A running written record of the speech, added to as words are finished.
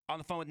On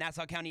the phone with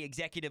Nassau County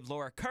Executive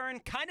Curran,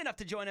 kind enough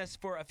to join us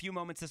for a few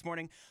moments this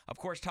morning. Of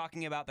course,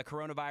 talking about the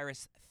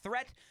coronavirus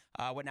threat,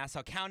 what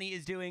Nassau County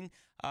is doing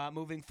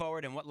moving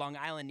forward, and what Long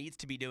Island needs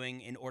to be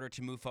doing in order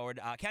to move forward.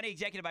 County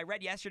Executive, I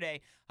read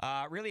yesterday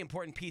a really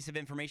important piece of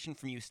information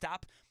from you.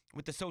 Stop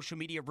with the social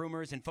media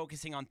rumors and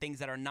focusing on things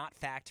that are not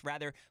fact.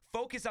 Rather,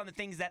 focus on the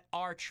things that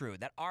are true,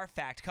 that are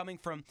fact, coming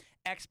from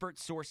expert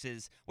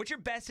sources. What's your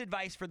best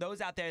advice for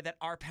those out there that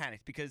are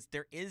panicked? Because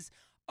there is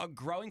a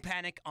growing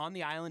panic on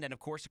the island and, of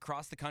course,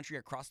 across the country,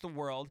 across the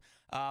world.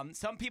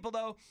 Some people,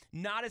 though,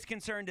 not as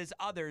concerned as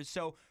others.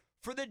 So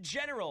for the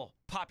general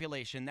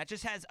population that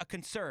just has a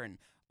concern,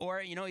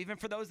 or, even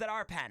for those that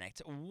are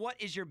panicked, what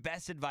is your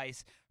best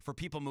advice for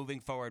people moving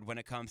forward when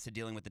it comes to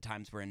dealing with the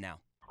times we're in now?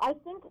 I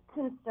think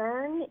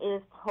concern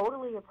is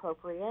totally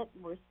appropriate.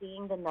 We're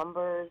seeing the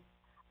numbers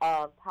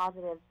of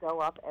positives go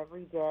up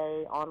every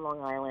day on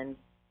Long Island.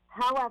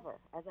 However,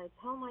 as I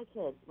tell my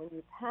kids, when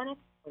you panic,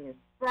 when you're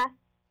stressed,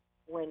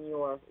 when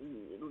you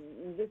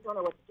just don't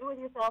know what to do with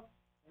yourself,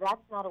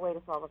 that's not a way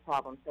to solve a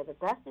problem. So the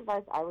best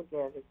advice I would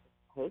give is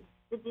to take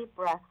the deep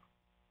breath,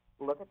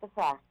 look at the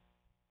facts.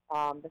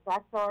 The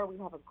facts are we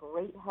have a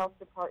great health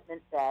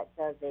department that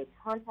does a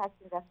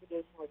contact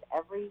investigation with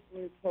every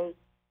new case,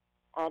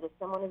 and if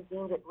someone is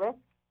deemed at risk,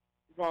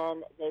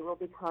 then they will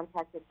be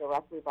contacted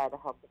directly by the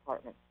health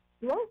department.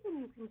 The other thing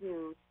you can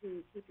do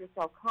to keep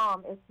yourself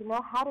calm is to know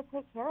how to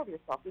take care of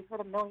yourself. We've heard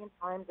a million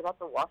times about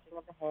the washing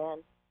of the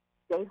hands.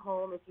 Stay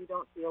home if you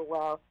don't feel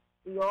well.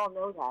 We all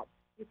know that.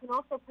 You can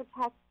also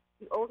protect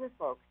the older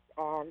folks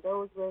and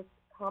those with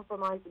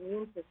compromised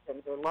immune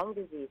systems or lung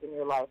disease in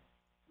your life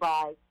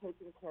by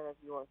taking care of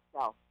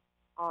yourself.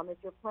 If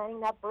you're planning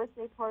that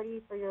birthday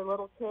party for your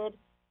little kid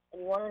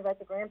and you want to invite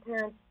the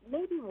grandparents,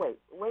 maybe wait.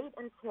 Wait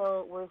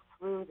until we're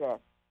through this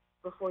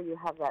before you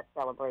have that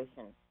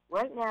celebration.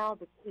 Right now,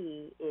 the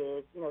key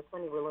is, it's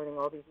funny, we're learning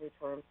all these new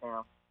terms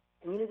now.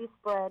 Community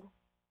spread,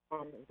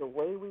 and the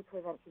way we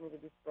prevent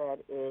community spread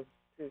is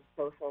through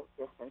social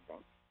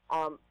distancing.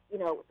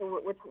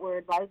 So we're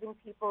advising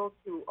people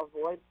to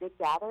avoid big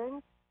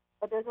gatherings,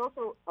 but there's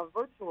also a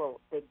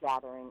virtual big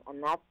gathering,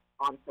 and that's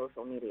on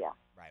social media.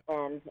 Right.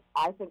 And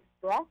I think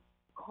stress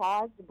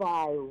caused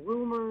by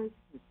rumors,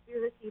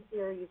 conspiracy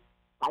theories,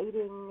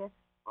 fighting,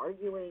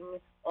 arguing,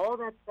 all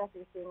that stuff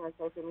you're seeing on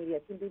social media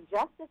can be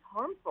just as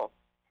harmful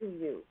to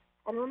you.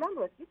 And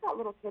remember, if you've got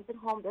little kids at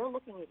home, they're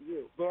looking at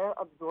you. They're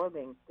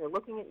absorbing. They're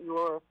looking at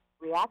your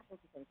reaction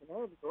to things, and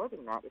they're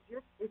absorbing that. If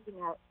you're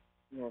freaking out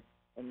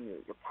and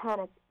you're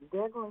panicked,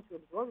 they're going to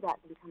absorb that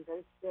and become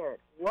very scared.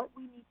 What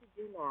we need to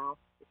do now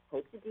is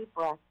take the deep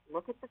breath,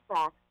 look at the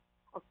facts.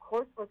 Of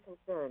course we're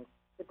concerned,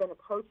 but then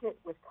approach it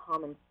with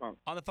common sense.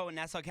 On the phone with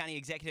Nassau County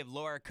Executive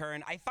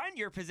Curran, I find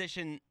your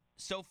position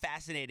so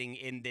fascinating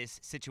in this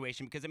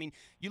situation because,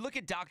 you look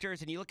at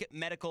doctors and you look at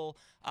medical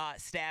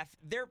staff,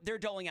 they're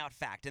doling out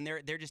fact, and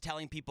they're just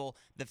telling people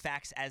the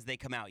facts as they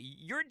come out.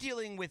 You're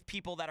dealing with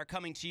people that are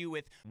coming to you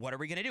with, what are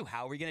we going to do?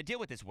 How are we going to deal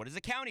with this? What is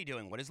the county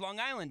doing? What is Long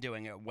Island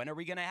doing? When are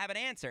we going to have an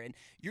answer? And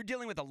you're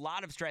dealing with a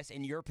lot of stress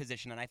in your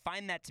position, and I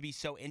find that to be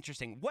so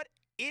interesting. What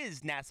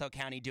is Nassau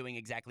County doing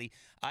exactly?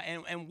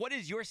 And what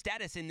is your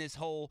status in this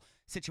whole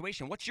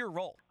situation? What's your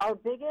role? Our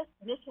biggest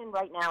mission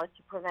right now is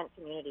to prevent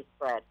community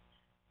spread.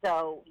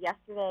 So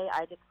yesterday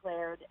I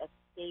declared a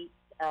state,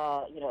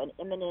 an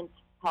imminent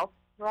health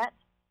threat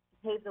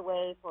to pave the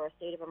way for a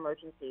state of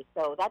emergency.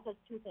 So that does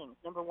two things.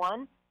 Number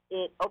one,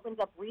 it opens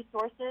up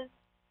resources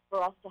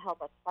for us to help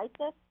us fight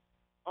this,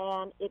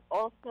 and it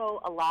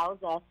also allows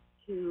us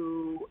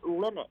to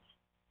limit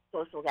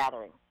social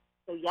gatherings.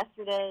 So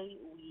yesterday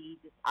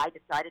I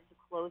decided to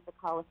close the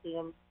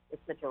Coliseum.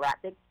 It's a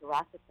big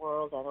Jurassic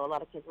World. I know a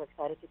lot of kids were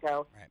excited to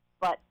go. Right.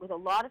 But with a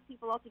lot of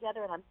people all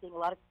together, and I'm seeing a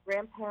lot of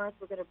grandparents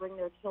who are going to bring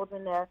their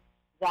children there,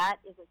 that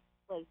is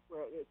a place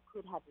where it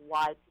could have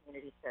wide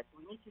community spread. So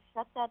we need to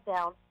shut that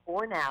down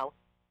for now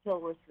till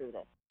we're through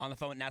this. On the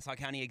phone with Nassau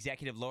County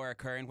Executive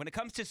Curran. When it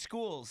comes to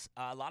schools,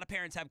 a lot of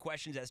parents have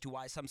questions as to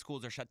why some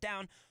schools are shut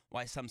down,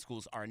 why some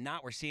schools are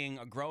not. We're seeing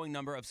a growing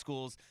number of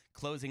schools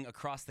closing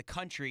across the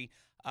country.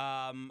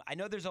 I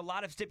know there's a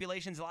lot of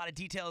stipulations, a lot of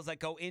details that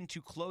go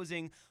into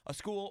closing a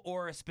school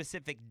or a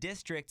specific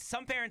district.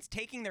 Some parents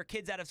taking their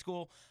kids out of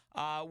school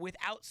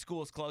without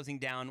schools closing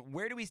down.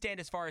 Where do we stand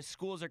as far as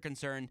schools are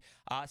concerned,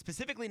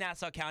 specifically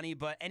Nassau County,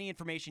 but any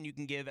information you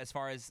can give as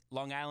far as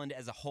Long Island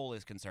as a whole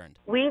is concerned?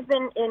 We've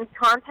been in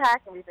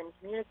contact and we've been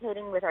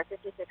communicating with our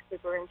 56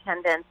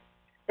 superintendents.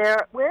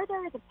 Where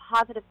there is a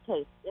positive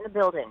case in a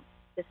building,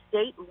 the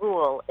state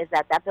rule is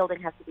that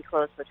building has to be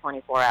closed for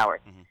 24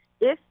 hours. Mm-hmm.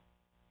 If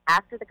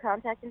after the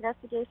contact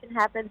investigation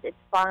happens, it's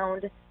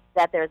found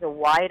that there's a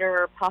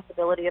wider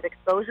possibility of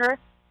exposure,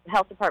 the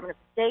health department of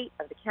the state,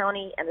 of the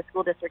county, and the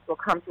school district will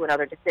come to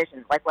another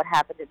decision, like what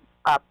happened in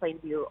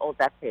Plainview Old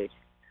Bethpage,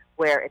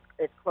 where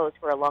it's closed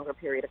for a longer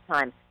period of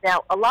time.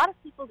 Now, a lot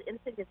of people's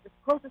instinct is just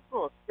close the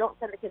schools, don't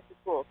send the kids to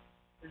schools.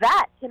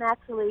 That can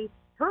actually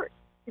hurt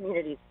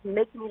communities, can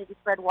make community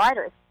spread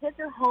wider. If kids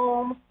are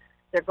home,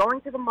 they're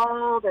going to the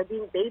mall, they're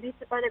being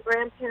babysat by their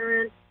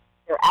grandparents,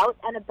 they're out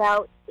and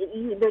about.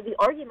 The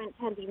argument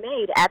can be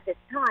made at this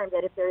time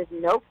that if there is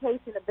no case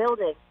in the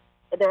building,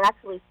 they're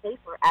actually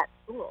safer at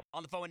school.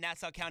 On the phone with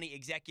Nassau County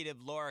Executive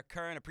Laura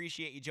Curran.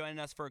 Appreciate you joining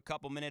us for a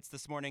couple minutes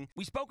this morning.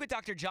 We spoke with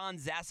Dr. John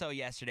Zasso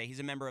yesterday. He's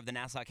a member of the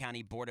Nassau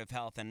County Board of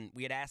Health, and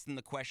we had asked him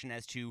the question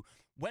as to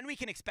when we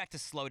can expect a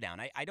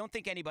slowdown. I don't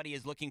think anybody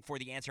is looking for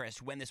the answer as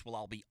to when this will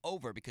all be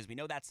over, because we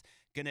know that's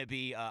going to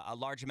be a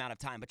large amount of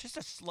time, but just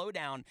a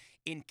slowdown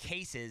in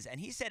cases. And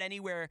he said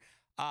anywhere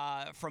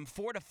from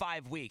 4 to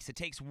 5 weeks. It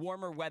takes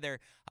warmer weather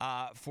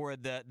for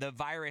the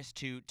virus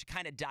to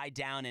kind of die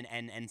down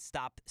and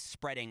stop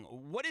spreading.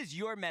 What is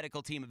your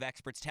medical team of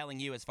experts telling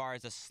you as far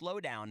as a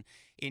slowdown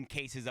in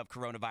cases of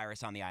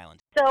coronavirus on the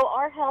island? So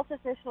our health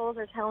officials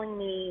are telling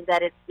me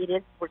that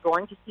we're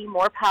going to see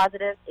more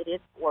positives. It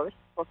is worse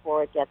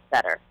before it gets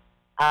better.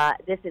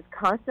 This is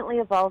constantly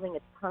evolving.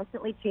 It's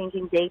constantly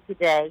changing day to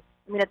day.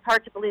 I mean, it's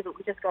hard to believe that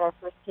we just got our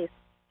first case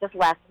just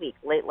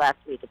late last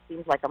week. It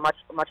seems like a much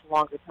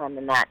longer time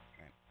than that.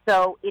 Right.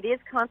 So it is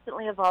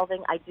constantly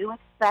evolving. I do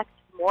expect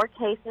more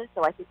cases,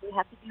 so I think we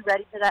have to be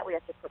ready for that. We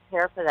have to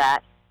prepare for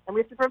that. And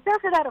we have to prepare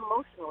for that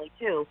emotionally,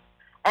 too.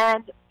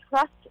 And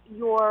trust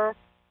your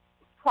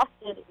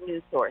trusted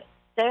news source.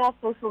 Stay off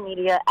social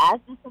media. As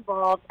this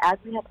evolves, as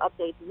we have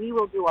updates, we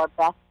will do our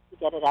best to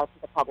get it out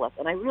to the public.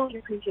 And I really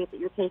appreciate that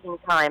you're taking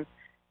time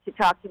to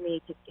talk to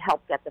me to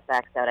help get the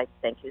facts out. I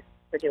thank you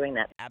for doing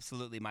that.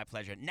 Absolutely, my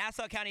pleasure.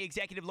 Nassau County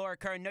Executive Laura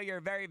Curran, know you're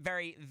a very,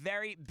 very,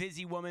 very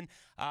busy woman.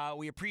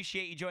 We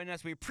appreciate you joining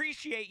us. We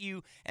appreciate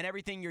you and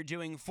everything you're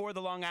doing for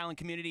the Long Island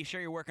community.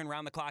 Sure, you're working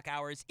around-the-clock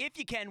hours. If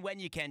you can, when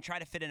you can, try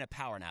to fit in a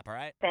power nap, all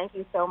right? Thank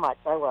you so much.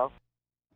 I will.